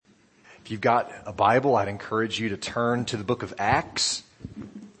If you've got a Bible, I'd encourage you to turn to the book of Acts.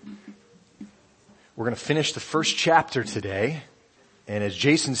 We're going to finish the first chapter today. And as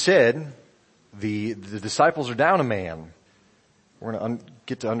Jason said, the disciples are down a man. We're going to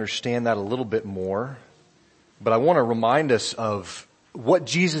get to understand that a little bit more. But I want to remind us of what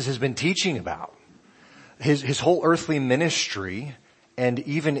Jesus has been teaching about. His whole earthly ministry, and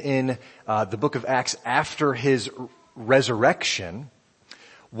even in the book of Acts after his resurrection,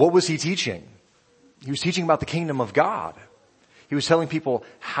 what was he teaching? He was teaching about the kingdom of God. He was telling people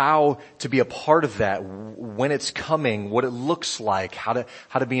how to be a part of that, when it's coming, what it looks like, how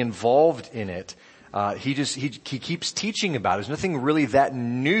to be involved in it. He keeps teaching about it. There's nothing really that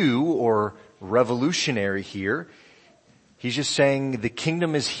new or revolutionary here. He's just saying the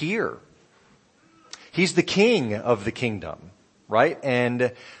kingdom is here. He's the king of the kingdom, right?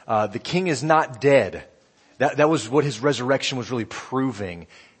 And the king is not dead. That was what his resurrection was really proving.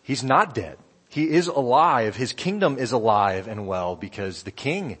 He's not dead. He is alive. His kingdom is alive and well because the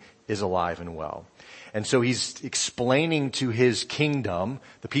king is alive and well. And so he's explaining to his kingdom,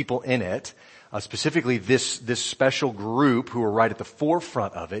 the people in it, specifically this special group who are right at the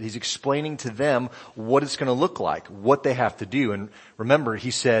forefront of it. He's explaining to them what it's going to look like, what they have to do. And remember, he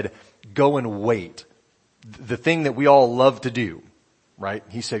said, go and wait. The thing that we all love to do, right?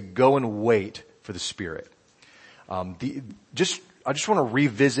 He said, go and wait for the Spirit. I just want to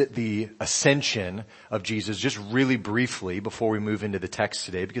revisit the ascension of Jesus just really briefly before we move into the text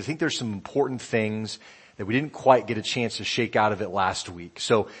today, because I think there's some important things that we didn't quite get a chance to shake out of it last week.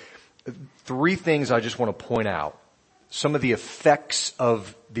 So 3 things I just want to point out. Some of the effects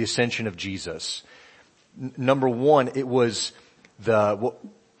of the ascension of Jesus. Number 1, it was the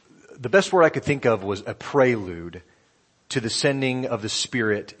best word I could think of was a prelude to the sending of the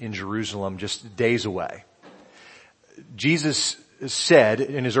Spirit in Jerusalem just days away. Jesus said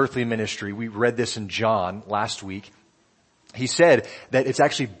in his earthly ministry, we read this in John last week, he said that it's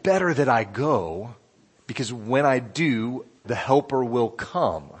actually better that I go because when I do, the Helper will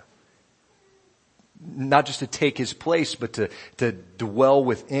come. Not just to take his place, but to dwell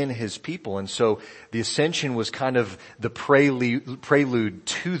within his people. And so the ascension was kind of the prelude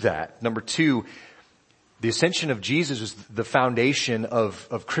to that. Number 2, the ascension of Jesus was the foundation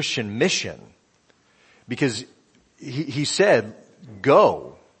of Christian mission. Because he said,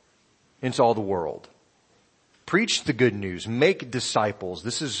 go into all the world. Preach the good news. Make disciples.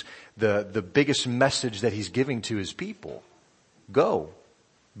 This is the biggest message that he's giving to his people. Go.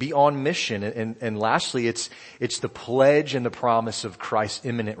 Be on mission. And lastly, it's the pledge and the promise of Christ's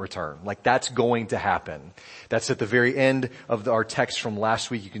imminent return. Like that's going to happen. That's at the very end of our text from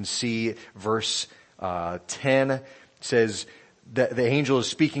last week. You can see verse 10 says that the angel is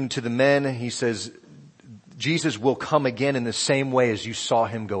speaking to the men. He says, Jesus will come again in the same way as you saw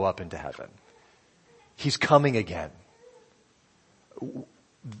him go up into heaven. He's coming again.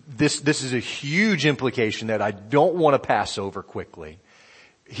 This is a huge implication that I don't want to pass over quickly.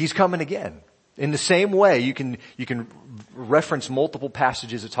 He's coming again. In the same way, you can reference multiple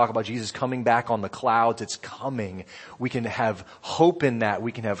passages that talk about Jesus coming back on the clouds. It's coming. We can have hope in that.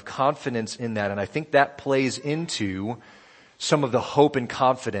 We can have confidence in that. And I think that plays into some of the hope and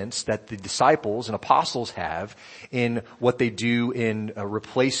confidence that the disciples and apostles have in what they do in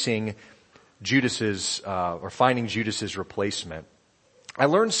replacing Judas's, or finding Judas's replacement. I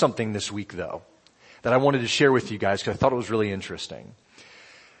learned something this week though, that I wanted to share with you guys because I thought it was really interesting.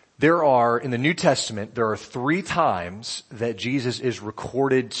 In the New Testament, there are 3 times that Jesus is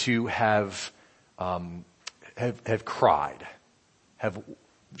recorded to have cried, have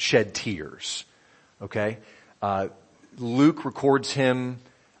shed tears. Okay? Luke records him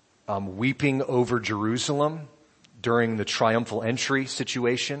weeping over Jerusalem during the triumphal entry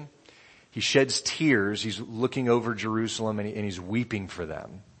situation. He sheds tears. He's looking over Jerusalem and he's weeping for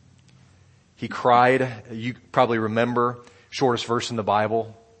them. He cried. You probably remember, shortest verse in the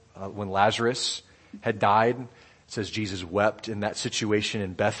Bible, when Lazarus had died. It says Jesus wept in that situation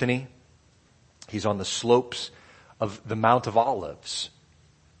in Bethany. He's on the slopes of the Mount of Olives.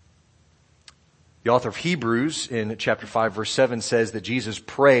 The author of Hebrews in chapter 5 verse 7 says that Jesus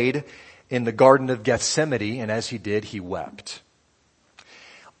prayed in the Garden of Gethsemane, and as he did, he wept.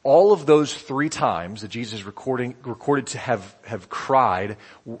 All of those 3 times that Jesus recorded to have cried,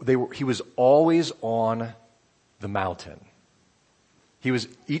 he was always on the mountain.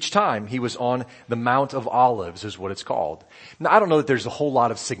 Each time he was on the Mount of Olives is what it's called. Now I don't know that there's a whole lot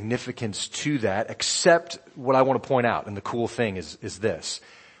of significance to that, except what I want to point out, and the cool thing is this.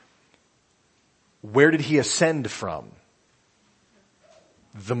 Where did he ascend from?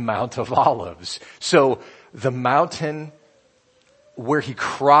 The Mount of Olives. So the mountain where he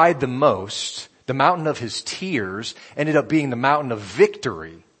cried the most, the mountain of his tears, ended up being the mountain of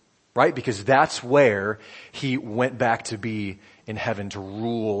victory, right? Because that's where he went back to be in heaven, to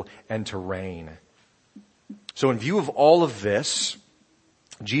rule and to reign. So in view of all of this,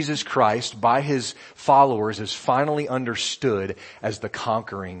 Jesus Christ, by his followers, is finally understood as the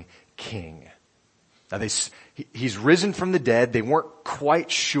conquering king. Now he's risen from the dead. They weren't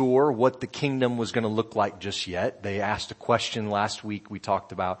quite sure what the kingdom was going to look like just yet. They asked a question last week we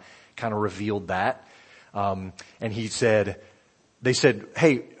talked about, kind of revealed that. And they said,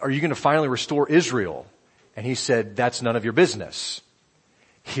 hey, are you going to finally restore Israel? And he said, that's none of your business.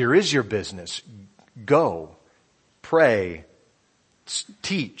 Here is your business. Go, pray,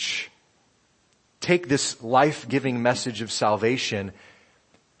 teach, take this life-giving message of salvation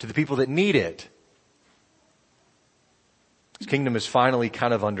to the people that need it. His kingdom is finally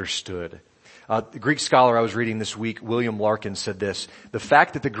kind of understood. The Greek scholar I was reading this week, William Larkin, said this: the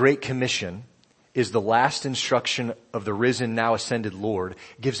fact that the Great Commission is the last instruction of the risen, now ascended Lord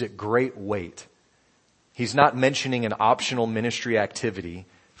gives it great weight. He's not mentioning an optional ministry activity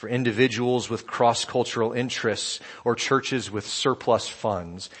for individuals with cross-cultural interests or churches with surplus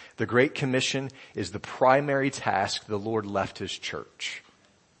funds. The Great Commission is the primary task the Lord left his church.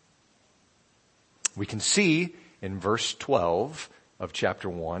 We can see in verse 12 of chapter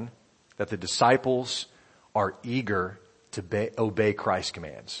 1 that the disciples are eager to obey Christ's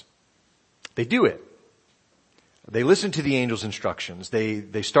commands. They do it. They listen to the angel's instructions.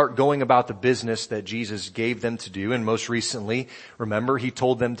 They start going about the business that Jesus gave them to do. And most recently, remember, he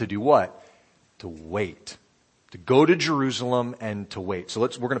told them to do what? To wait. To go to Jerusalem and to wait. So we're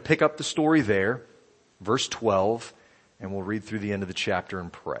going to pick up the story there, verse 12, and we'll read through the end of the chapter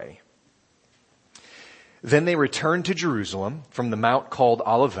and pray. Then they returned to Jerusalem from the mount called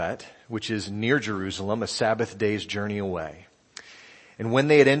Olivet, which is near Jerusalem, a Sabbath day's journey away. And when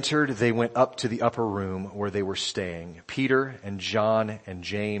they had entered, they went up to the upper room where they were staying. Peter and John and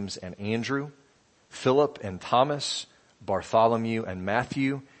James and Andrew, Philip and Thomas, Bartholomew and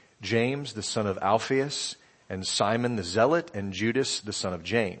Matthew, James the son of Alphaeus, and Simon the Zealot, and Judas the son of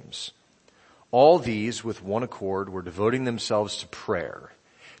James. All these with one accord were devoting themselves to prayer,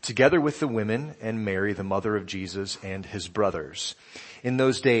 together with the women and Mary, the mother of Jesus, and his brothers. In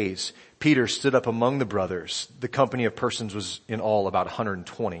those days, Peter stood up among the brothers, the company of persons was in all about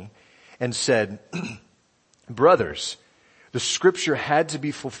 120, and said, brothers, the scripture had to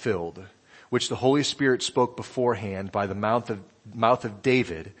be fulfilled, which the Holy Spirit spoke beforehand by the mouth of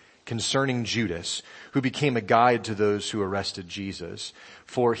David concerning Judas, who became a guide to those who arrested Jesus.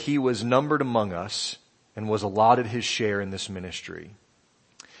 For he was numbered among us and was allotted his share in this ministry.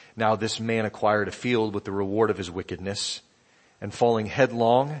 Now this man acquired a field with the reward of his wickedness, and falling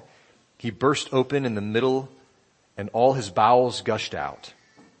headlong, he burst open in the middle, and all his bowels gushed out.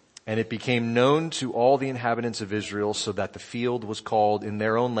 And it became known to all the inhabitants of Israel, so that the field was called in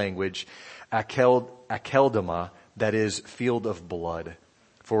their own language Akeldama, that is, field of blood.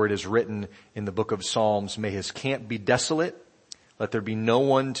 For it is written in the book of Psalms, may his camp be desolate, let there be no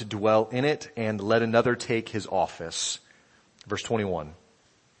one to dwell in it, and let another take his office. Verse 21.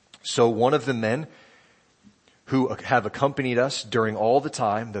 So one of the men who have accompanied us during all the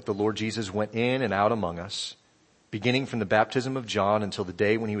time that the Lord Jesus went in and out among us, beginning from the baptism of John until the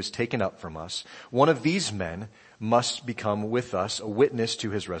day when he was taken up from us, one of these men must become with us a witness to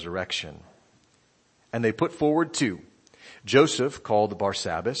his resurrection. And they put forward two, Joseph called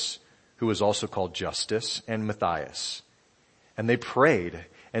Barsabbas, who was also called Justus, and Matthias. And they prayed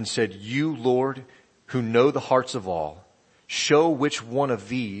and said, you, Lord, who know the hearts of all, show which one of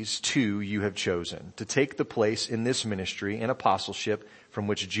these two you have chosen to take the place in this ministry and apostleship from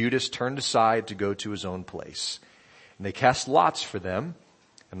which Judas turned aside to go to his own place. And they cast lots for them,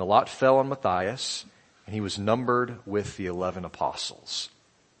 and the lot fell on Matthias, and he was numbered with the 11 apostles.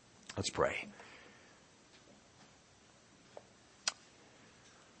 Let's pray.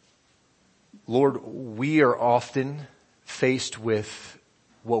 Lord, we are often faced with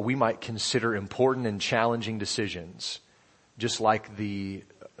what we might consider important and challenging decisions, just like the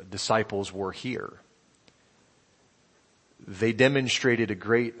disciples were here. They demonstrated a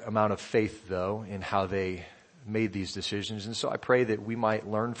great amount of faith, though, in how they made these decisions. And so I pray that we might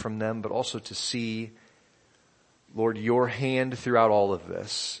learn from them, but also to see, Lord, your hand throughout all of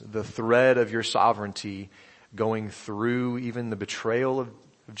this, the thread of your sovereignty going through even the betrayal of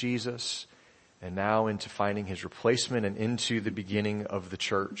Jesus, and now into finding his replacement and into the beginning of the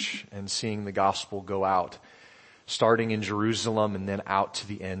church and seeing the gospel go out, starting in Jerusalem and then out to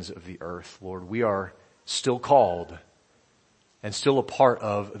the ends of the earth. Lord, we are still called and still a part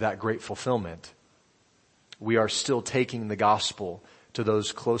of that great fulfillment. we are still taking the gospel to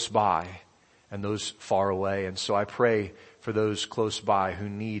those close by and those far away. And so I pray for those close by who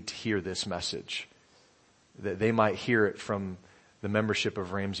need to hear this message, that they might hear it from the membership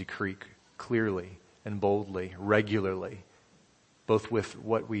of Ramsey Creek clearly and boldly, regularly, both with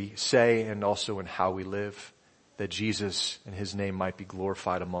what we say and also in how we live, that Jesus and his name might be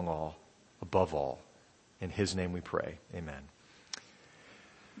glorified among all, above all. In his name we pray. Amen.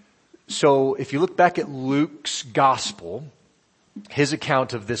 So if you look back at Luke's gospel, his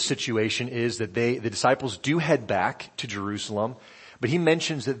account of this situation is that the disciples do head back to Jerusalem, but he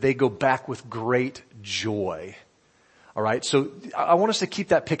mentions that they go back with great joy. All right. So I want us to keep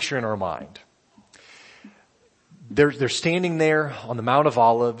that picture in our mind. They're standing there on the Mount of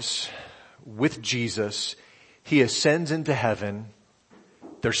Olives with Jesus. He ascends into heaven.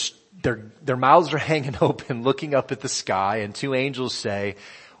 Their mouths are hanging open, looking up at the sky, and two angels say,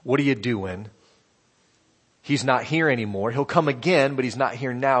 "What are you doing? He's not here anymore. He'll come again, but he's not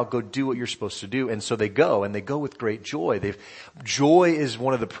here now. Go do what you're supposed to do." And so they go, and they go with great joy. Joy is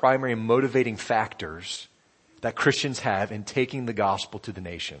one of the primary motivating factors that Christians have in taking the gospel to the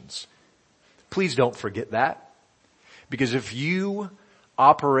nations. Please don't forget that. Because if you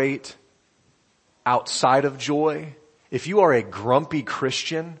operate outside of joy, if you are a grumpy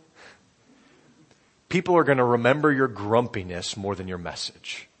Christian, people are going to remember your grumpiness more than your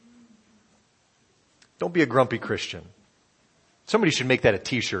message. Don't be a grumpy Christian. Somebody should make that a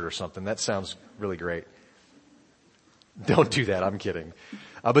t-shirt or something. That sounds really great. Don't do that. I'm kidding.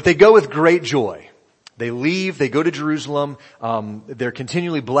 But they go with great joy. They leave, they go to Jerusalem, they're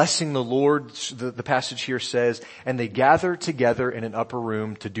continually blessing the Lord, the passage here says, and they gather together in an upper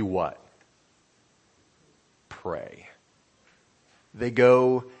room to do what? Pray. They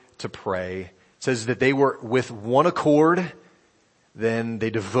go to pray. It says that they were with one accord, then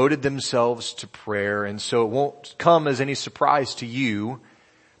they devoted themselves to prayer, and so it won't come as any surprise to you,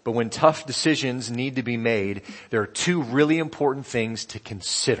 but when tough decisions need to be made, there are two really important things to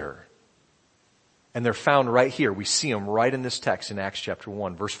consider. And they're found right here. We see them right in this text in Acts chapter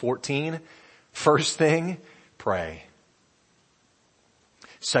 1. Verse 14, first thing, pray.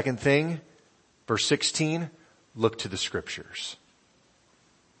 Second thing, verse 16, look to the scriptures.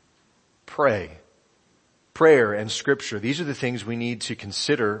 Pray. Prayer and scripture. These are the things we need to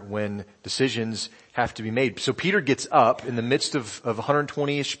consider when decisions have to be made. So Peter gets up in the midst of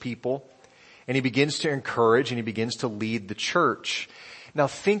 120-ish people, and he begins to encourage and he begins to lead the church. Now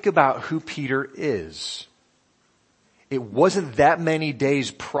think about who Peter is. It wasn't that many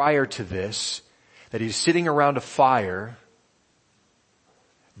days prior to this that he's sitting around a fire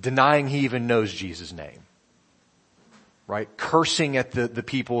denying he even knows Jesus' name. Right? Cursing at the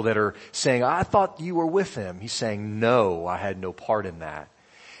people that are saying, "I thought you were with him." He's saying, "No, I had no part in that."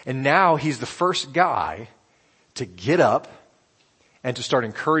 And now he's the first guy to get up and to start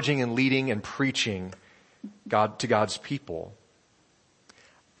encouraging and leading and preaching to God's people.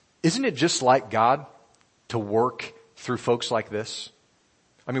 Isn't it just like God to work through folks like this?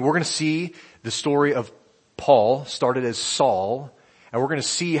 I mean, we're going to see the story of Paul started as Saul, and we're going to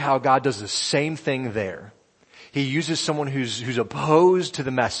see how God does the same thing there. He uses someone who's opposed to the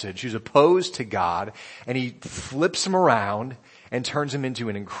message, who's opposed to God, and he flips him around and turns him into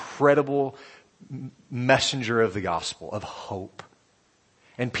an incredible messenger of the gospel, of hope.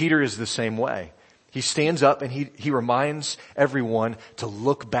 And Peter is the same way. He stands up and he reminds everyone to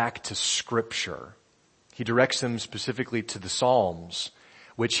look back to Scripture. He directs them specifically to the Psalms,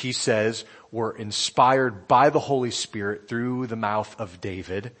 which he says were inspired by the Holy Spirit through the mouth of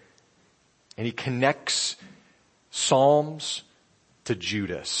David. And he connects Psalms to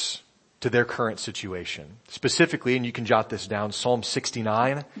Judas, to their current situation. Specifically, and you can jot this down, Psalm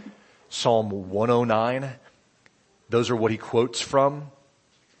 69, Psalm 109. Those are what he quotes from.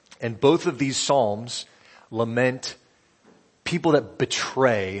 And both of these Psalms lament people that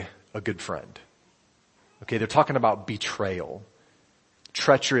betray a good friend. Okay, they're talking about betrayal,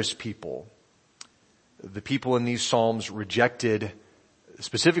 treacherous people. The people in these Psalms rejected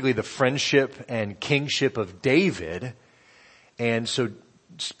specifically the friendship and kingship of David. And so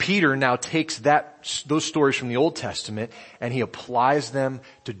Peter now takes those stories from the Old Testament and he applies them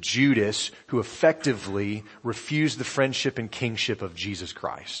to Judas, who effectively refused the friendship and kingship of Jesus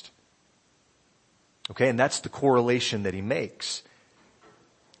Christ. Okay, and that's the correlation that he makes.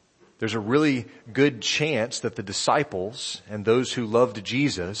 There's a really good chance that the disciples and those who loved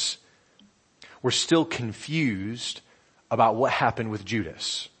Jesus were still confused about what happened with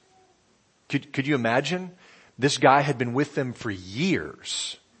Judas. Could you imagine? This guy had been with them for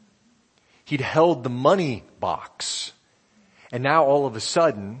years. He'd held the money box. And now all of a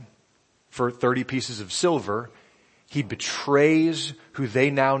sudden, for 30 pieces of silver, he betrays who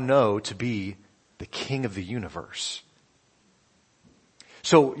they now know to be the king of the universe.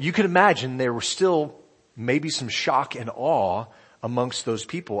 So you can imagine there were still maybe some shock and awe amongst those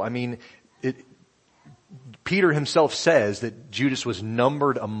people. I mean, Peter himself says that Judas was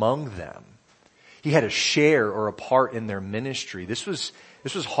numbered among them. He had a share or a part in their ministry. This was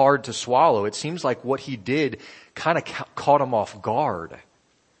hard to swallow. It seems like what he did kind of caught him off guard.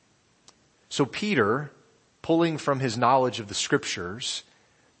 So Peter, pulling from his knowledge of the scriptures,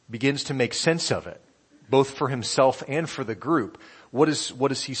 begins to make sense of it, both for himself and for the group. What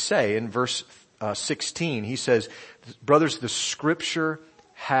does he say? In verse 16, he says, brothers, the scripture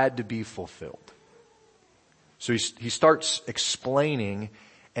had to be fulfilled. So he starts explaining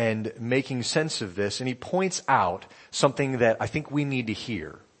and making sense of this, and he points out something that I think we need to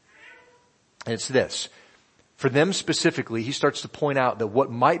hear. And it's this. For them specifically, he starts to point out that what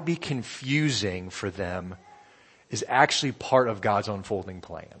might be confusing for them is actually part of God's unfolding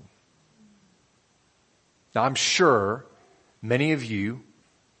plan. Now, I'm sure many of you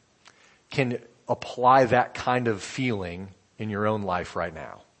can apply that kind of feeling in your own life right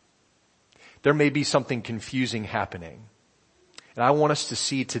now. There may be something confusing happening. And I want us to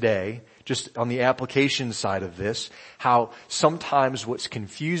see today, just on the application side of this, how sometimes what's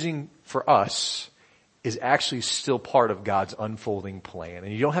confusing for us is actually still part of God's unfolding plan.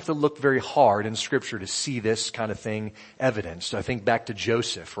 And you don't have to look very hard in Scripture to see this kind of thing evidenced. I think back to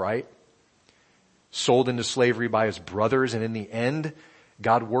Joseph, right? Sold into slavery by his brothers, and in the end,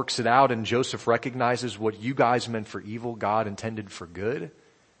 God works it out, and Joseph recognizes what you guys meant for evil, God intended for good.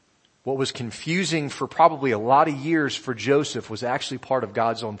 What was confusing for probably a lot of years for Joseph was actually part of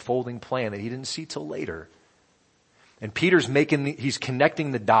God's unfolding plan that he didn't see till later. And Peter's he's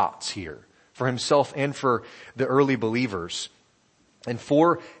connecting the dots here for himself and for the early believers. And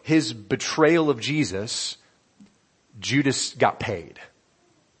for his betrayal of Jesus, Judas got paid.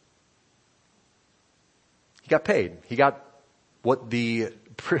 He got paid. He got what the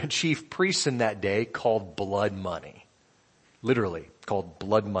chief priests in that day called blood money. Literally called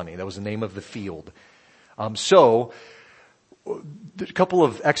blood money. That was the name of the field. So a couple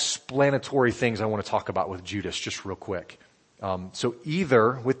of explanatory things I want to talk about with Judas just real quick. So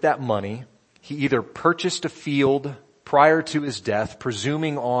either with that money, he either purchased a field prior to his death,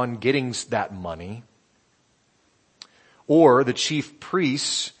 presuming on getting that money, or the chief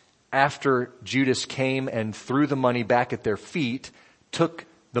priests, after Judas came and threw the money back at their feet, took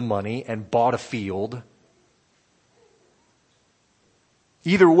the money and bought a field.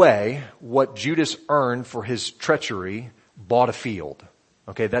 Either way, what Judas earned for his treachery bought a field.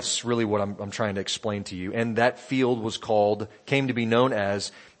 Okay, that's really what I'm trying to explain to you. And that field came to be known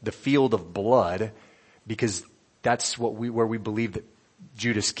as the field of blood, because that's where we believe that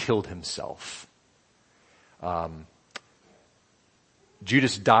Judas killed himself.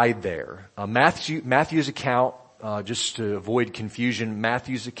 Judas died there. Matthew's account, just to avoid confusion,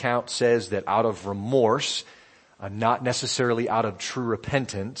 Matthew's account says that out of remorse, not necessarily out of true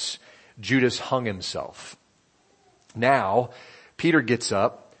repentance, Judas hung himself. Now, Peter gets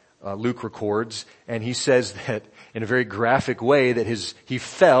up, Luke records, and he says that in a very graphic way that he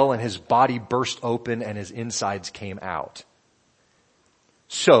fell and his body burst open and his insides came out.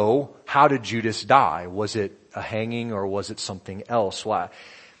 So, how did Judas die? Was it a hanging or was it something else?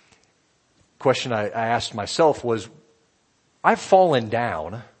 Question I asked myself was, I've fallen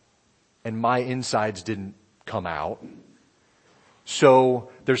down and my insides didn't come out. So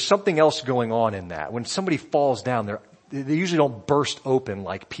there's something else going on in that. When somebody falls down, they usually don't burst open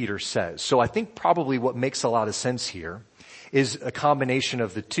like Peter says. So I think probably what makes a lot of sense here is a combination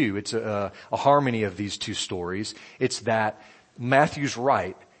of the two. It's a harmony of these two stories. It's that Matthew's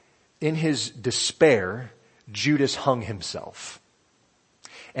right. In his despair, Judas hung himself.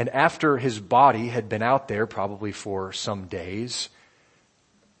 And after his body had been out there probably for some days,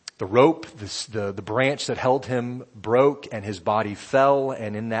 the rope, the branch that held him broke and his body fell,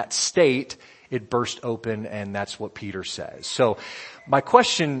 and in that state, it burst open, and that's what Peter says. So my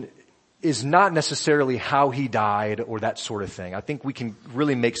question is not necessarily how he died or that sort of thing. I think we can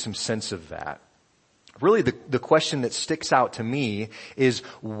really make some sense of that. Really, the question that sticks out to me is,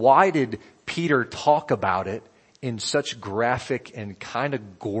 why did Peter talk about it in such graphic and kind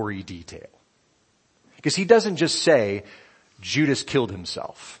of gory detail? Because he doesn't just say, Judas killed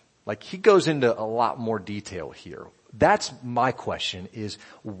himself. Like, he goes into a lot more detail here. That's my question, is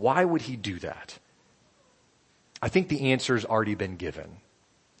why would he do that? I think the answer's already been given,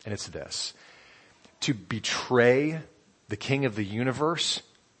 and it's this. To betray the King of the universe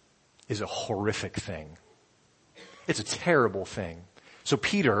is a horrific thing. It's a terrible thing. So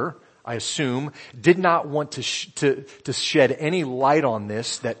Peter, I assume, did not want to shed any light on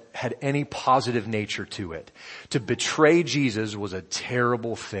this that had any positive nature to it. To betray Jesus was a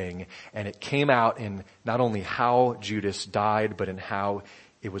terrible thing, and it came out in not only how Judas died, but in how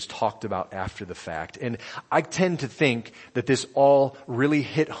it was talked about after the fact. And I tend to think that this all really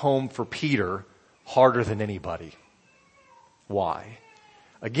hit home for Peter harder than anybody. Why?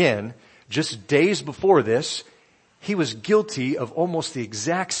 Again, just days before this, he was guilty of almost the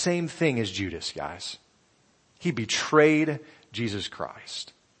exact same thing as Judas, guys. He betrayed Jesus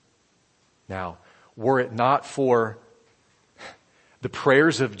Christ. Now, were it not for the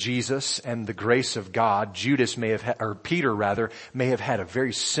prayers of Jesus and the grace of God, Peter may have had a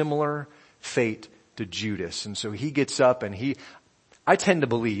very similar fate to Judas. And so he gets up and I tend to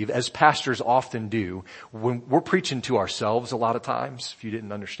believe, as pastors often do, when we're preaching to ourselves a lot of times, if you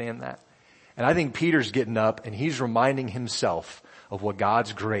didn't understand that. And I think Peter's getting up and he's reminding himself of what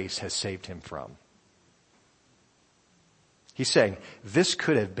God's grace has saved him from. He's saying, this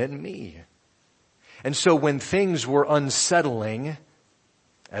could have been me. And so when things were unsettling,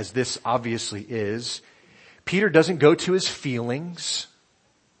 as this obviously is, Peter doesn't go to his feelings.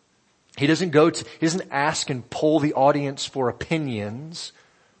 He doesn't ask and poll the audience for opinions.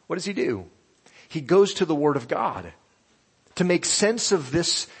 What does he do? He goes to the Word of God. To make sense of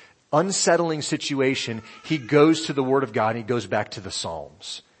this unsettling situation, he goes to the Word of God and he goes back to the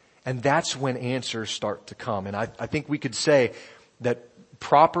Psalms. And that's when answers start to come. And I think we could say that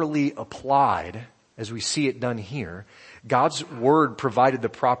properly applied, as we see it done here, God's Word provided the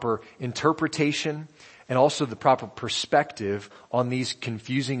proper interpretation and also the proper perspective on these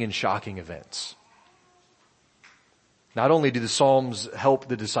confusing and shocking events. Not only do the Psalms help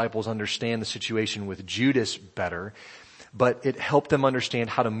the disciples understand the situation with Judas better, but it helped them understand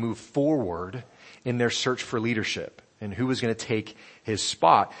how to move forward in their search for leadership and who was going to take his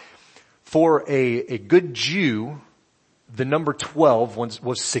spot. For a good Jew, the number 12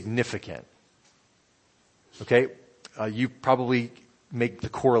 was significant. Okay? You probably make the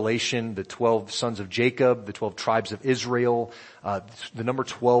correlation, the 12 sons of Jacob, the 12 tribes of Israel. The number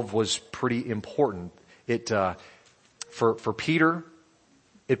 12 was pretty important. For Peter,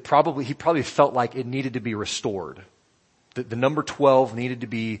 he probably felt like it needed to be restored. The number 12 needed to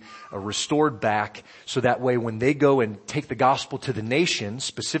be restored back so that way when they go and take the gospel to the nations,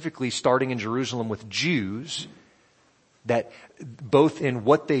 specifically starting in Jerusalem with Jews, that both in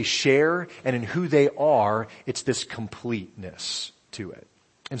what they share and in who they are, it's this completeness to it.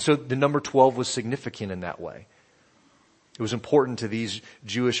 And so the number 12 was significant in that way. It was important to these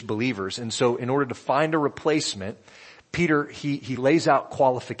Jewish believers. And so in order to find a replacement, Peter, he lays out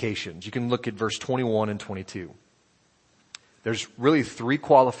qualifications. You can look at verse 21 and 22. There's really 3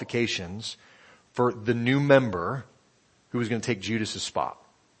 qualifications for the new member who was going to take Judas' spot.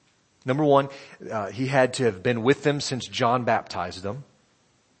 Number 1, he had to have been with them since John baptized them.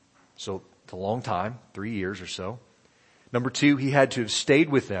 So it's a long time, 3 years or so. Number 2, he had to have stayed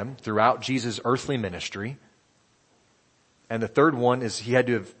with them throughout Jesus' earthly ministry. And the third one is he had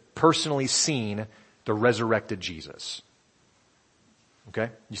to have personally seen the resurrected Jesus. Okay?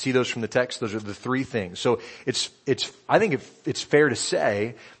 You see those from the text? Those are the 3 things. So I think it's fair to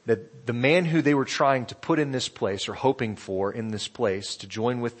say that the man who they were trying to put in this place or hoping for in this place to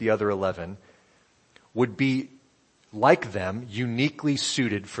join with the other 11 would be, like them, uniquely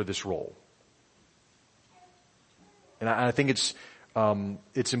suited for this role. And I think it's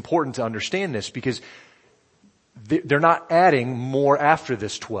important to understand this because they're not adding more after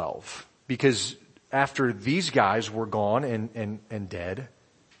this 12. Because after these guys were gone and dead,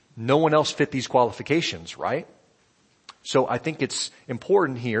 no one else fit these qualifications, right? So I think it's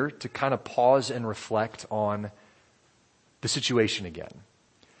important here to kind of pause and reflect on the situation again.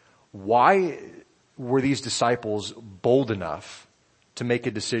 Why were these disciples bold enough to make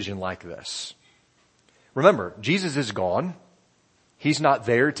a decision like this? Remember, Jesus is gone. He's not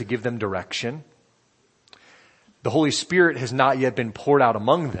there to give them direction. The Holy Spirit has not yet been poured out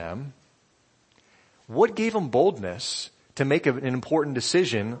among them. What gave them boldness to make an important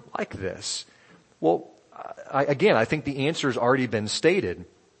decision like this? Well, I think the answer has already been stated.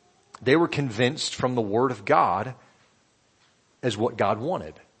 They were convinced from the Word of God as what God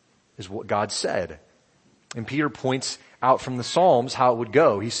wanted, as what God said. And Peter points out from the Psalms how it would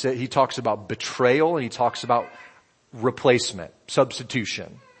go. He talks about betrayal and he talks about replacement,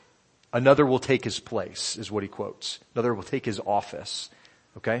 substitution. Another will take his place, is what he quotes. Another will take his office.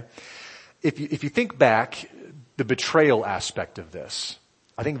 Okay? If you think back, the betrayal aspect of this,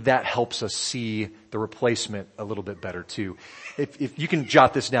 I think that helps us see the replacement a little bit better too. If you can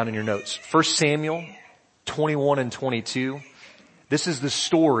jot this down in your notes. 1 Samuel 21 and 22. This is the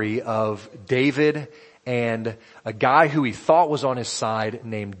story of David and a guy who he thought was on his side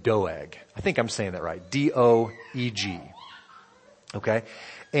named Doeg. I think I'm saying that right. D-O-E-G. Okay?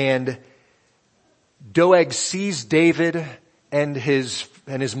 And Doeg sees David and his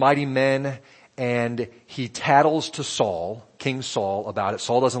mighty men, and he tattles to Saul, King Saul, about it.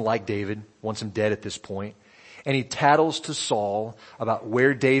 Saul doesn't like David, wants him dead at this point. And he tattles to Saul about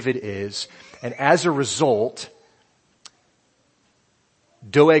where David is. And as a result,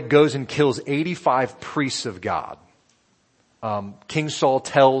 Doeg goes and kills 85 priests of God. King Saul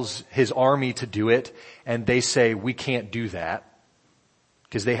tells his army to do it, and they say, we can't do that,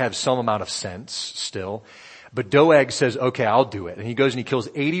 because they have some amount of sense still. But Doeg says, okay, I'll do it. And he goes and he kills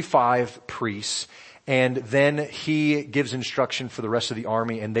 85 priests, and then he gives instruction for the rest of the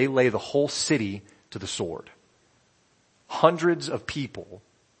army, and they lay the whole city to the sword. Hundreds of people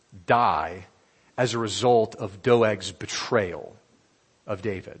die as a result of Doeg's betrayal of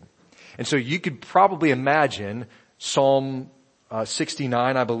David. And so you could probably imagine Psalm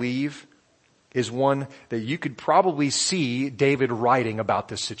 69, I believe, is one that you could probably see David writing about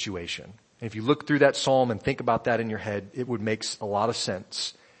this situation. And if you look through that psalm and think about that in your head, it would make a lot of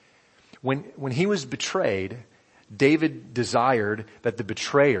sense. When he was betrayed, David desired that the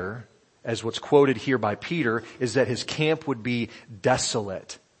betrayer, as what's quoted here by Peter, is that his camp would be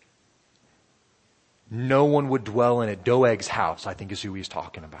desolate. No one would dwell in it. Doeg's house, I think, is who he's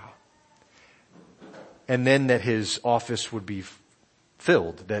talking about. And then that his office would be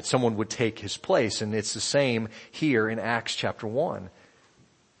filled, that someone would take his place. And it's the same here in Acts chapter 1.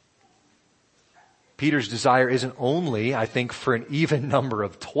 Peter's desire isn't only, I think, for an even number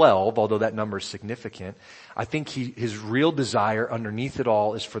of 12, although that number is significant. I think his real desire underneath it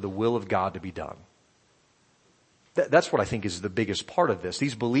all is for the will of God to be done. That's what I think is the biggest part of this.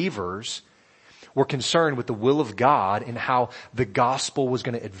 These believers were concerned with the will of God and how the gospel was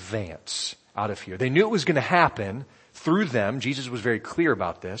going to advance out of here. They knew it was going to happen through them. Jesus was very clear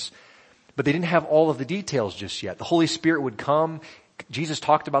about this, but they didn't have all of the details just yet. The Holy Spirit would come. Jesus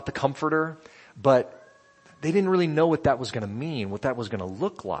talked about the Comforter, but they didn't really know what that was going to mean, what that was going to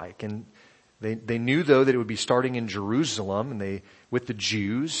look like. And they knew, though, that it would be starting in Jerusalem and with the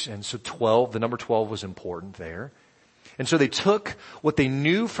Jews. And so the number 12 was important there. And so they took what they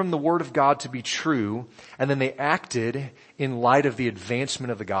knew from the Word of God to be true, and then they acted in light of the advancement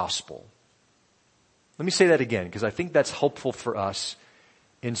of the gospel. Let me say that again, because I think that's helpful for us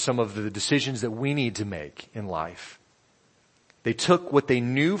in some of the decisions that we need to make in life. They took what they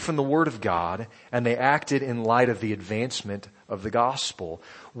knew from the Word of God, and they acted in light of the advancement of the gospel.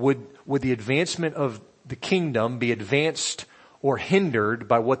 Would the advancement of the kingdom be advanced or hindered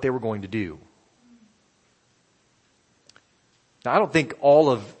by what they were going to do? Now, I don't think all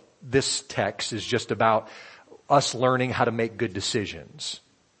of this text is just about us learning how to make good decisions.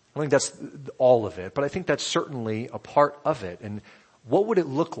 I don't think that's all of it, but I think that's certainly a part of it. And what would it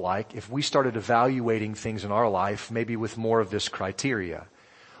look like if we started evaluating things in our life, maybe with more of this criteria?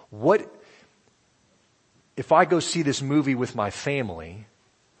 If I go see this movie with my family,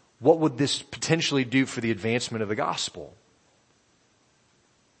 what would this potentially do for the advancement of the gospel?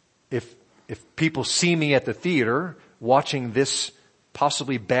 If people see me at the theater watching this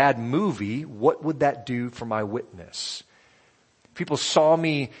possibly bad movie, what would that do for my witness? If people saw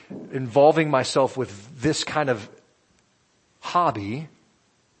me involving myself with this kind of hobby,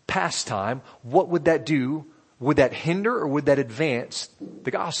 pastime, what would that do? Would that hinder or would that advance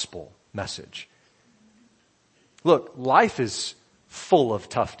the gospel message? Look, life is full of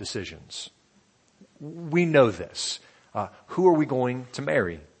tough decisions. We know this. Who are we going to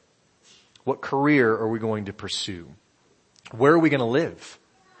marry? What career are we going to pursue? Where are we going to live?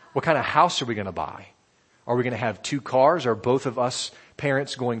 What kind of house are we going to buy? Are we going to have 2 cars? Are both of us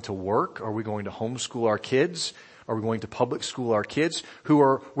parents going to work? Are we going to homeschool our kids? Are we going to public school our kids? Who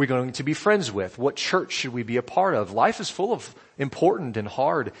are we going to be friends with? What church should we be a part of? Life is full of important and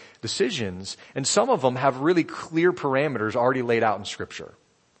hard decisions, and some of them have really clear parameters already laid out in Scripture,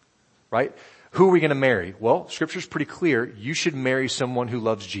 right? Who are we going to marry? Well, Scripture's pretty clear. You should marry someone who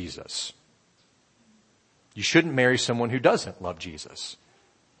loves Jesus. You shouldn't marry someone who doesn't love Jesus.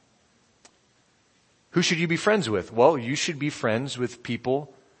 Who should you be friends with? Well, you should be friends with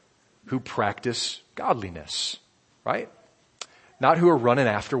people who practice godliness, right? Not who are running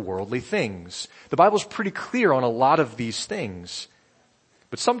after worldly things. The Bible's pretty clear on a lot of these things.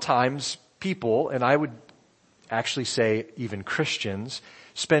 But sometimes people, and I would actually say even Christians,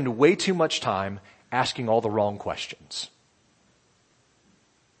 spend way too much time asking all the wrong questions.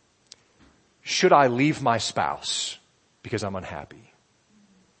 Should I leave my spouse because I'm unhappy?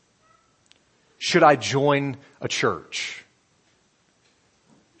 Should I join a church?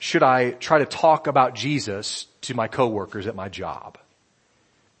 should I try to talk about Jesus to my coworkers at my job?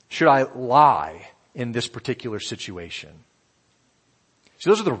 Should I lie in this particular situation? See,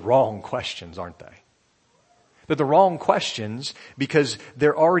 those are the wrong questions, aren't they? They're the wrong questions because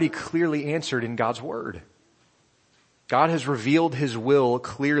they're already clearly answered in God's Word. God has revealed His will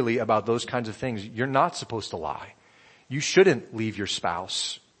clearly about those kinds of things. You're not supposed to lie. You shouldn't leave your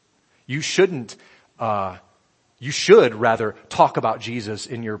spouse. You should rather talk about Jesus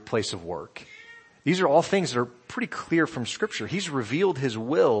in your place of work. These are all things that are pretty clear from Scripture. He's revealed His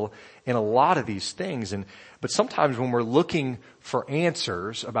will in a lot of these things. But sometimes when we're looking for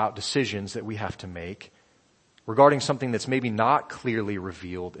answers about decisions that we have to make regarding something that's maybe not clearly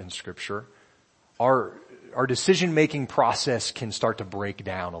revealed in Scripture, our decision-making process can start to break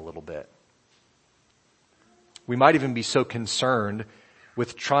down a little bit. We might even be so concerned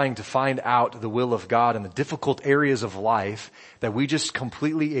with trying to find out the will of God in the difficult areas of life that we just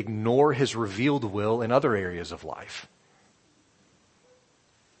completely ignore His revealed will in other areas of life.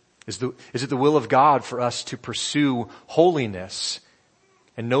 Is it the will of God for us to pursue holiness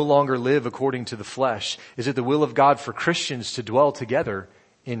and no longer live according to the flesh? Is it the will of God for Christians to dwell together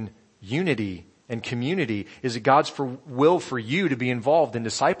in unity and community? Is it God's will for you to be involved in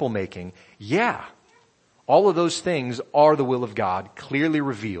disciple making? Yeah. All of those things are the will of God, clearly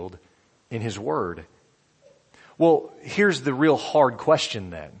revealed in His Word. Well, here's the real hard question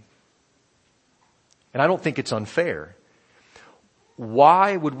then. And I don't think it's unfair.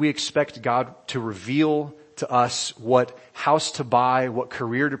 Why would we expect God to reveal to us what house to buy, what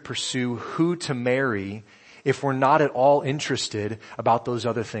career to pursue, who to marry, if we're not at all interested about those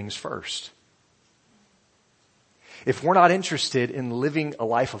other things first? If we're not interested in living a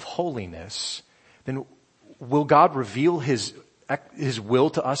life of holiness, then will God reveal His will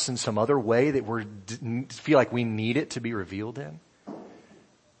to us in some other way that we feel like we need it to be revealed in?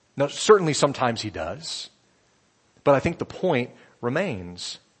 Now, certainly sometimes He does. But I think the point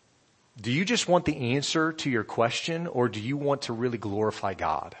remains. Do you just want the answer to your question, or do you want to really glorify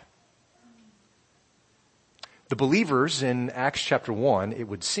God? The believers in Acts chapter 1, it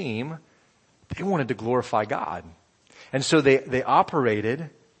would seem, they wanted to glorify God. And so they operated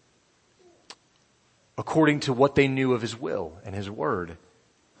according to what they knew of His will and His Word.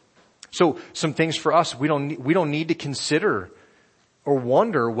 So some things for us, we don't need to consider or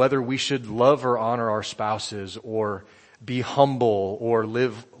wonder whether we should love or honor our spouses, or be humble, or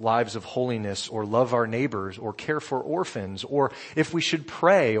live lives of holiness, or love our neighbors, or care for orphans, or if we should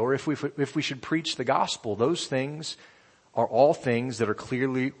pray, or if we should preach the gospel. Those things are all things that are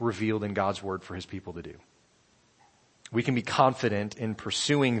clearly revealed in God's Word for His people to do. We can be confident in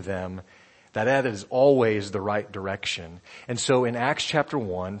pursuing them, that is always the right direction. And so in Acts chapter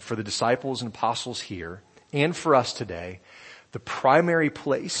 1, for the disciples and apostles here, and for us today, the primary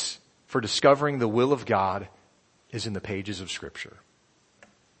place for discovering the will of God is in the pages of Scripture.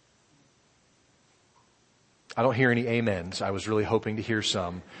 I don't hear any amens. I was really hoping to hear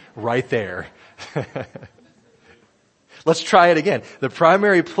some right there. Let's try it again. The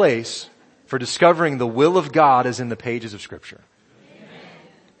primary place for discovering the will of God is in the pages of Scripture.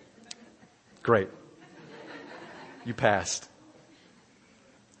 Great. You passed.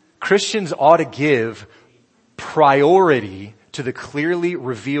 Christians ought to give priority to the clearly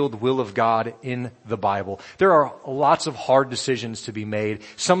revealed will of God in the Bible. There are lots of hard decisions to be made.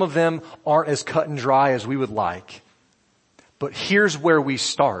 Some of them aren't as cut and dry as we would like. But here's where we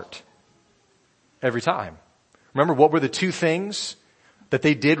start every time. Remember, what were the two things that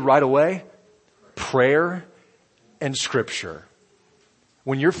they did right away? Prayer and Scripture.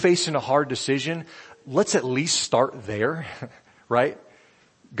 When you're facing a hard decision, let's at least start there, right?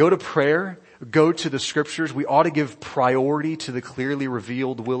 Go to prayer, go to the Scriptures. We ought to give priority to the clearly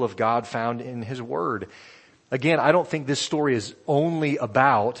revealed will of God found in His Word. Again, I don't think this story is only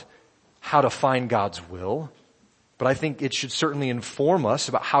about how to find God's will, but I think it should certainly inform us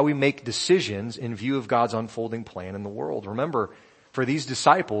about how we make decisions in view of God's unfolding plan in the world. Remember, for these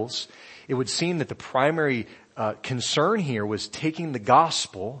disciples, it would seem that the primary concern here was taking the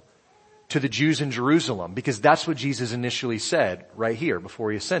gospel to the Jews in Jerusalem, because that's what Jesus initially said right here before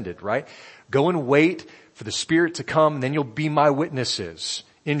He ascended, right? Go and wait for the Spirit to come, and then you'll be my witnesses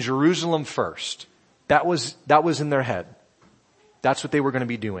in Jerusalem first. That was in their head. That's what they were going to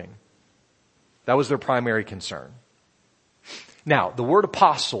be doing. That was their primary concern. Now, the word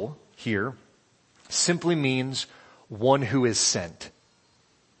apostle here simply means one who is sent.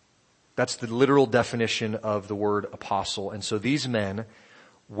 That's the literal definition of the word apostle. And so these men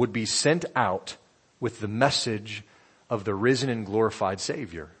would be sent out with the message of the risen and glorified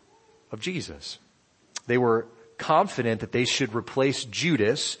Savior, of Jesus. They were confident that they should replace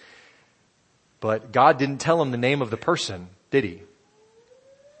Judas, but God didn't tell them the name of the person, did he?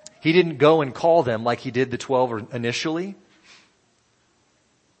 He didn't go and call them like he did the 12 initially.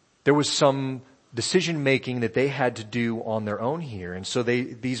 There was some decision making that they had to do on their own here. And so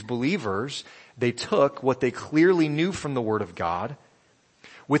these believers, they took what they clearly knew from the Word of God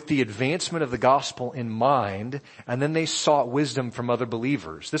with the advancement of the gospel in mind, and then they sought wisdom from other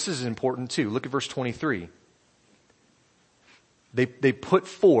believers. This is important too. Look at verse 23. They put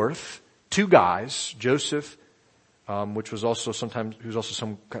forth two guys, Joseph,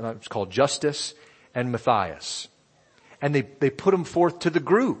 it's called Justus, and Matthias. And they put them forth to the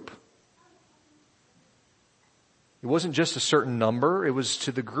group. It wasn't just a certain number, it was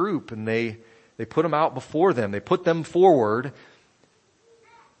to the group, and they put them out before them. They put them forward.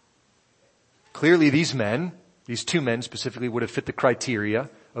 Clearly these two men specifically, would have fit the criteria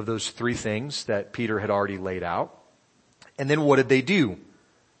of those three things that Peter had already laid out. And then what did they do?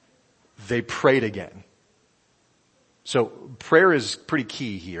 They prayed again. So prayer is pretty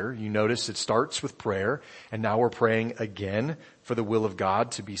key here. You notice it starts with prayer, and now we're praying again for the will of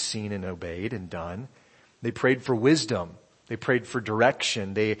God to be seen and obeyed and done. They prayed for wisdom. They prayed for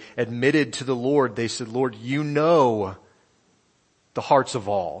direction. They admitted to the Lord. They said, Lord, you know the hearts of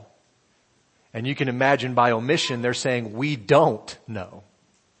all. And you can imagine by omission, they're saying, we don't know.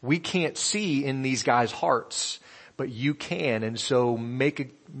 We can't see in these guys' hearts, but you can. And so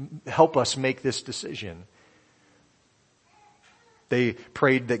help us make this decision. They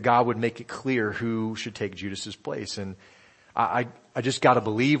prayed that God would make it clear who should take Judas's place. And I just gotta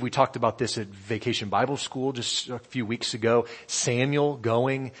believe, we talked about this at Vacation Bible School just a few weeks ago, Samuel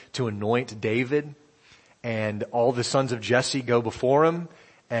going to anoint David, and all the sons of Jesse go before him,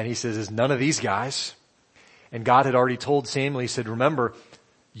 and he says, it's none of these guys. And God had already told Samuel, he said, remember,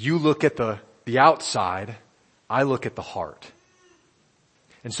 you look at the outside, I look at the heart.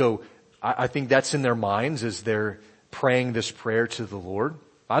 And so I think that's in their minds as they're praying this prayer to the Lord.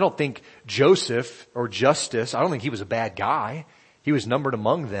 I don't think Joseph or Justus, I don't think he was a bad guy. He was numbered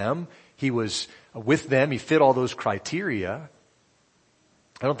among them. He was with them. He fit all those criteria.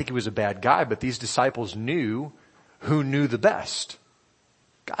 I don't think he was a bad guy, but these disciples knew who knew the best.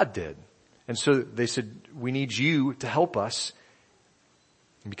 God did. And so they said, we need you to help us.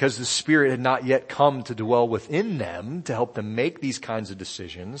 And because the Spirit had not yet come to dwell within them to help them make these kinds of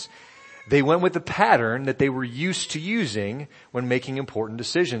decisions, they went with the pattern that they were used to using when making important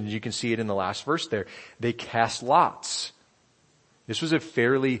decisions. You can see it in the last verse there. They cast lots. This was a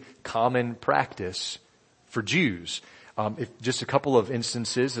fairly common practice for Jews. Just a couple of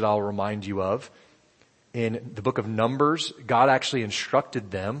instances that I'll remind you of. In the book of Numbers, God actually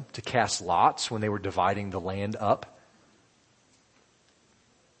instructed them to cast lots when they were dividing the land up.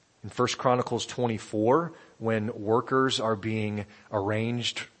 In 1 Chronicles 24, when workers are being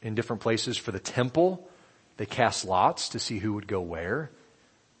arranged in different places for the temple, they cast lots to see who would go where.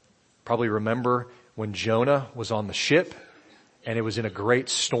 Probably remember when Jonah was on the ship and it was in a great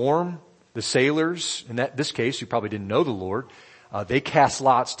storm. The sailors, in this case, who probably didn't know the Lord, they cast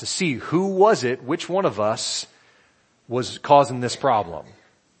lots to see who was it, which one of us was causing this problem.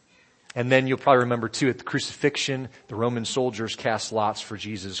 And then you'll probably remember too, at the crucifixion, the Roman soldiers cast lots for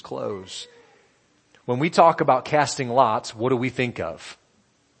Jesus' clothes. When we talk about casting lots, what do we think of?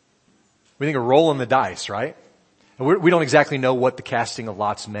 We think of rolling the dice, right? And we don't exactly know what the casting of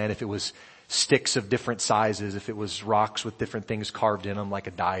lots meant, if it was sticks of different sizes, if it was rocks with different things carved in them like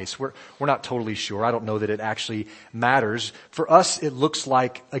a dice. We're not totally sure. I don't know that it actually matters. For us, it looks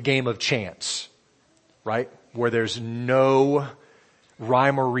like a game of chance, right? Where there's no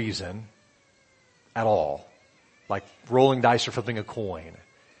rhyme or reason at all, like rolling dice or flipping a coin.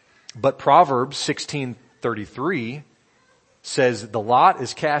 But Proverbs 16:33 says the lot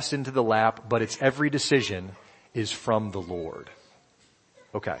is cast into the lap, but its every decision is from the Lord.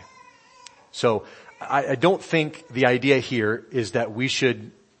 Okay. So I don't think the idea here is that we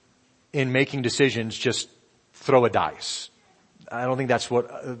should, in making decisions, just throw a dice. I don't think that's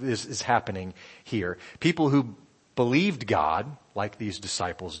what is happening here. People who believed God, like these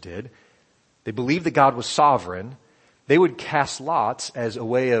disciples did, they believed that God was sovereign. They would cast lots as a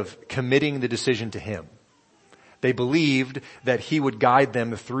way of committing the decision to Him. They believed that He would guide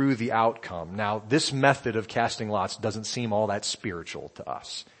them through the outcome. Now, this method of casting lots doesn't seem all that spiritual to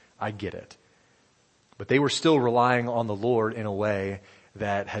us. I get it. But they were still relying on the Lord in a way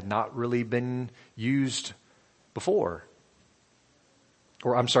that had not really been used before.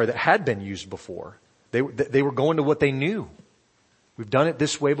 That had been used before. They were going to what they knew. We've done it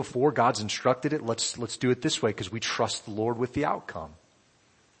this way before. God's instructed it. Let's do it this way because we trust the Lord with the outcome.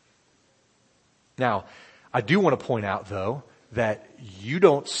 Now, I do want to point out, though, that you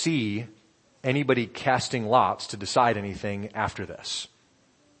don't see anybody casting lots to decide anything after this.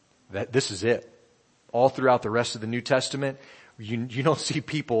 That this is it. All throughout the rest of the New Testament, you don't see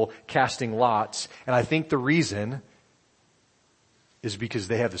people casting lots. And I think the reason is because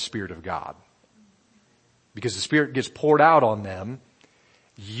they have the Spirit of God. Because the Spirit gets poured out on them,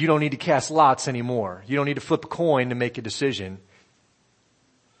 you don't need to cast lots anymore. You don't need to flip a coin to make a decision.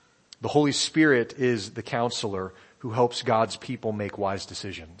 The Holy Spirit is the counselor who helps God's people make wise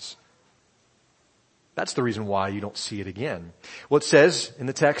decisions. That's the reason why you don't see it again. Well, it says in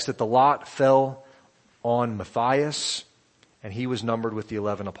the text that the lot fell on Matthias, and he was numbered with the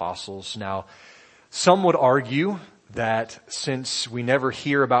 11 apostles. Now, some would argue that since we never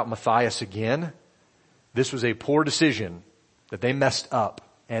hear about Matthias again, this was a poor decision, that they messed up,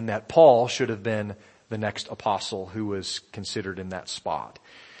 and that Paul should have been the next apostle who was considered in that spot.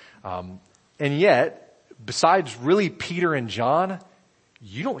 And yet, besides really Peter and John,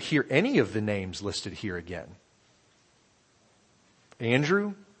 you don't hear any of the names listed here again.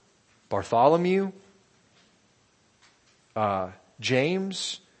 Andrew, Bartholomew,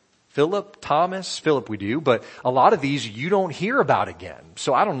 James, Philip, Thomas. Philip we do, but a lot of these you don't hear about again.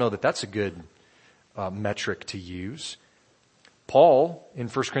 So I don't know that that's a good metric to use. Paul, in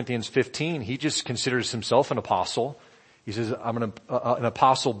 1 Corinthians 15, he just considers himself an apostle. He says, I'm an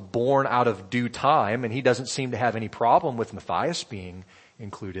apostle born out of due time, and he doesn't seem to have any problem with Matthias being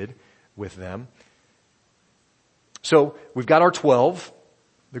included with them. So we've got our 12.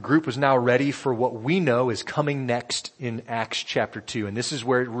 The group is now ready for what we know is coming next in Acts chapter 2. And this is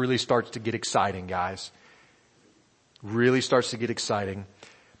where it really starts to get exciting, guys. Really starts to get exciting.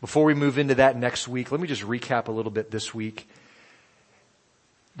 Before we move into that next week, let me just recap a little bit this week.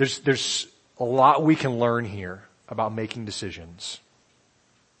 There's a lot we can learn here about making decisions.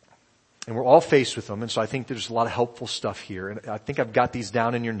 And we're all faced with them, and so I think there's a lot of helpful stuff here. And I think I've got these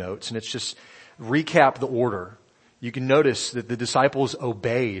down in your notes, and it's just recap the order. You can notice that the disciples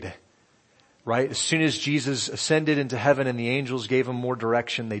obeyed, right? As soon as Jesus ascended into heaven and the angels gave him more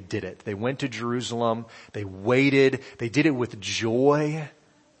direction, they did it. They went to Jerusalem. They waited. They did it with joy.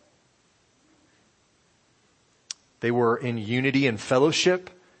 They were in unity and fellowship.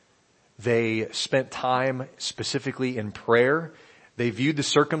 They spent time specifically in prayer. They viewed the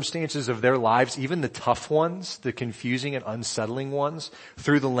circumstances of their lives, even the tough ones, the confusing and unsettling ones,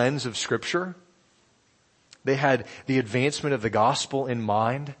 through the lens of Scripture. They had the advancement of the gospel in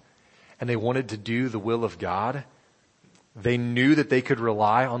mind, and they wanted to do the will of God. They knew that they could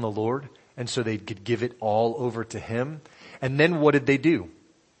rely on the Lord, and so they could give it all over to Him. And then what did they do?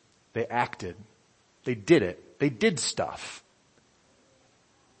 They acted. They did it. They did stuff.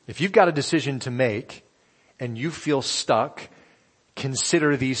 If you've got a decision to make and you feel stuck,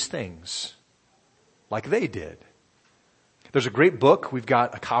 consider these things like they did. There's a great book. We've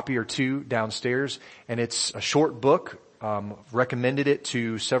got a copy or two downstairs, and it's a short book. Recommended it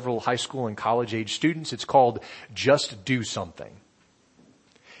to several high school and college age students. It's called Just Do Something.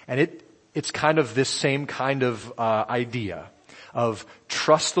 And it's kind of this same kind of idea of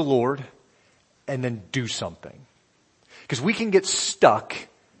trust the Lord and then do something. Because we can get stuck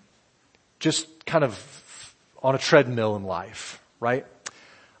just kind of on a treadmill in life, right?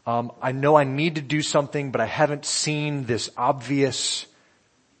 I know I need to do something, but I haven't seen this obvious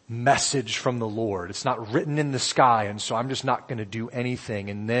message from the Lord. It's not written in the sky, and so I'm just not going to do anything.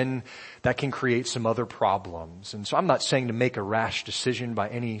 And then that can create some other problems. And so I'm not saying to make a rash decision by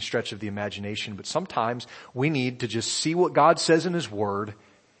any stretch of the imagination, but sometimes we need to just see what God says in His Word,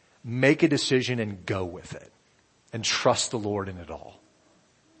 make a decision, and go with it. And trust the Lord in it all.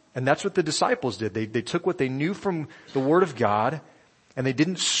 And that's what the disciples did. They took what they knew from the Word of God, and they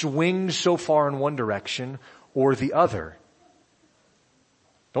didn't swing so far in one direction or the other.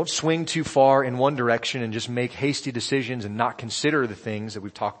 Don't swing too far in one direction and just make hasty decisions and not consider the things that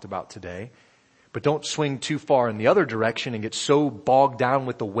we've talked about today. But don't swing too far in the other direction and get so bogged down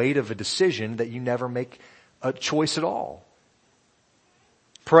with the weight of a decision that you never make a choice at all.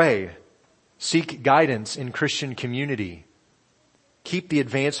 Pray. Seek guidance in Christian community. Keep the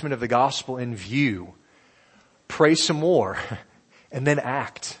advancement of the gospel in view. Pray some more and then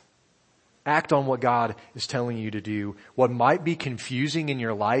act. Act on what God is telling you to do. What might be confusing in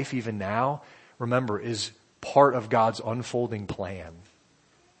your life even now, remember, is part of God's unfolding plan.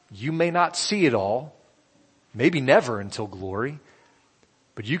 You may not see it all, maybe never until glory,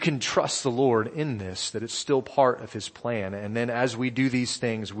 but you can trust the Lord in this, that it's still part of His plan. And then as we do these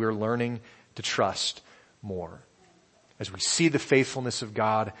things, we're learning to trust more. As we see the faithfulness of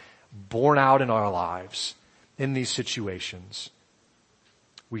God borne out in our lives in these situations,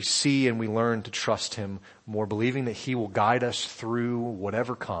 we see and we learn to trust him more, believing that he will guide us through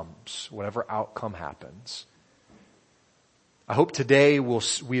whatever comes, whatever outcome happens. I hope today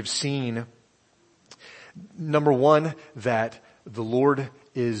we have seen, number one, that the Lord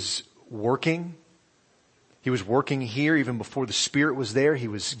is working. He was working here even before the Spirit was there. He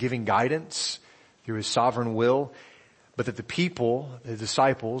was giving guidance through his sovereign will. But that the people, the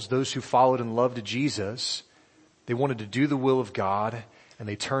disciples, those who followed and loved Jesus, they wanted to do the will of God, and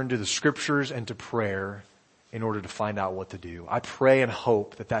they turned to the scriptures and to prayer in order to find out what to do. I pray and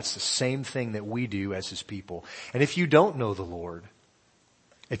hope that that's the same thing that we do as his people. And if you don't know the Lord,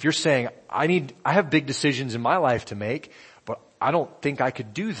 if you're saying, I have big decisions in my life to make, but I don't think I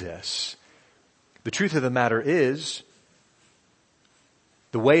could do this. The truth of the matter is,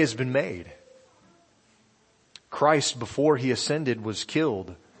 the way has been made. Christ, before he ascended, was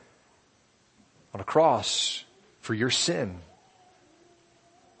killed on a cross for your sin.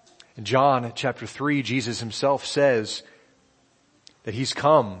 In John chapter 3, Jesus himself says that he's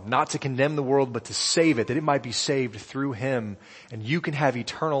come not to condemn the world, but to save it, that it might be saved through him. And you can have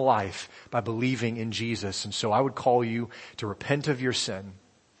eternal life by believing in Jesus. And so I would call you to repent of your sin.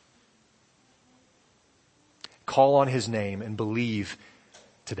 Call on his name and believe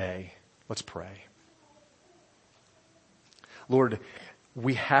today. Let's pray. Lord,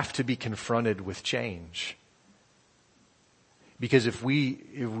 we have to be confronted with change. Because if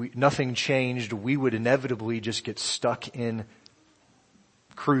nothing changed, we would inevitably just get stuck in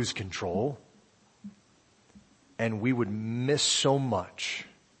cruise control, and we would miss so much.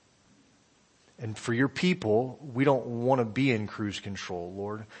 And for your people, we don't want to be in cruise control,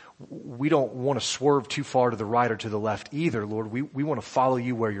 Lord. We don't want to swerve too far to the right or to the left either, Lord. We want to follow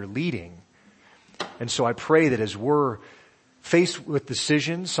you where you're leading. And so I pray that as we're faced with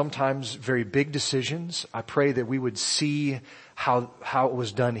decisions, sometimes very big decisions, I pray that we would see how it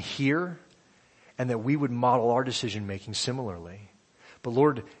was done here, and that we would model our decision making similarly. But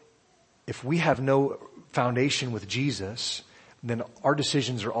Lord, if we have no foundation with Jesus, then our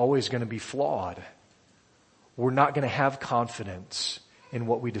decisions are always going to be flawed. We're not going to have confidence in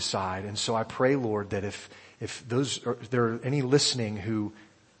what we decide. And so I pray, Lord, that if there are any listening who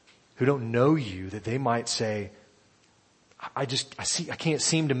don't know you, that they might say, I can't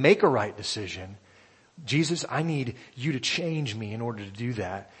seem to make a right decision. Jesus, I need you to change me in order to do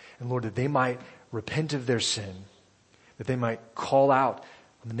that. And Lord, that they might repent of their sin, that they might call out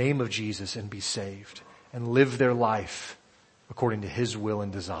the name of Jesus and be saved and live their life according to his will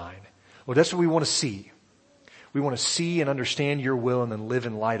and design. Lord, that's what we want to see. We want to see and understand your will and then live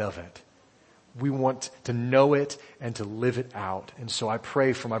in light of it. We want to know it and to live it out. And so I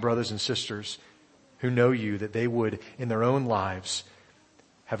pray for my brothers and sisters who know you, that they would, in their own lives,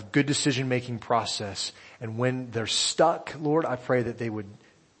 have good decision-making process. And when they're stuck, Lord, I pray that they would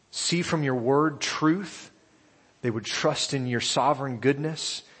see from your word truth, they would trust in your sovereign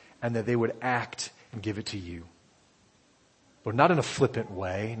goodness, and that they would act and give it to you. Lord, not in a flippant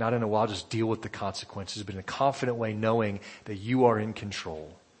way, not in a, well, I'll just deal with the consequences, but in a confident way, knowing that you are in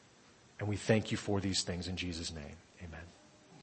control. And we thank you for these things in Jesus' name. Amen.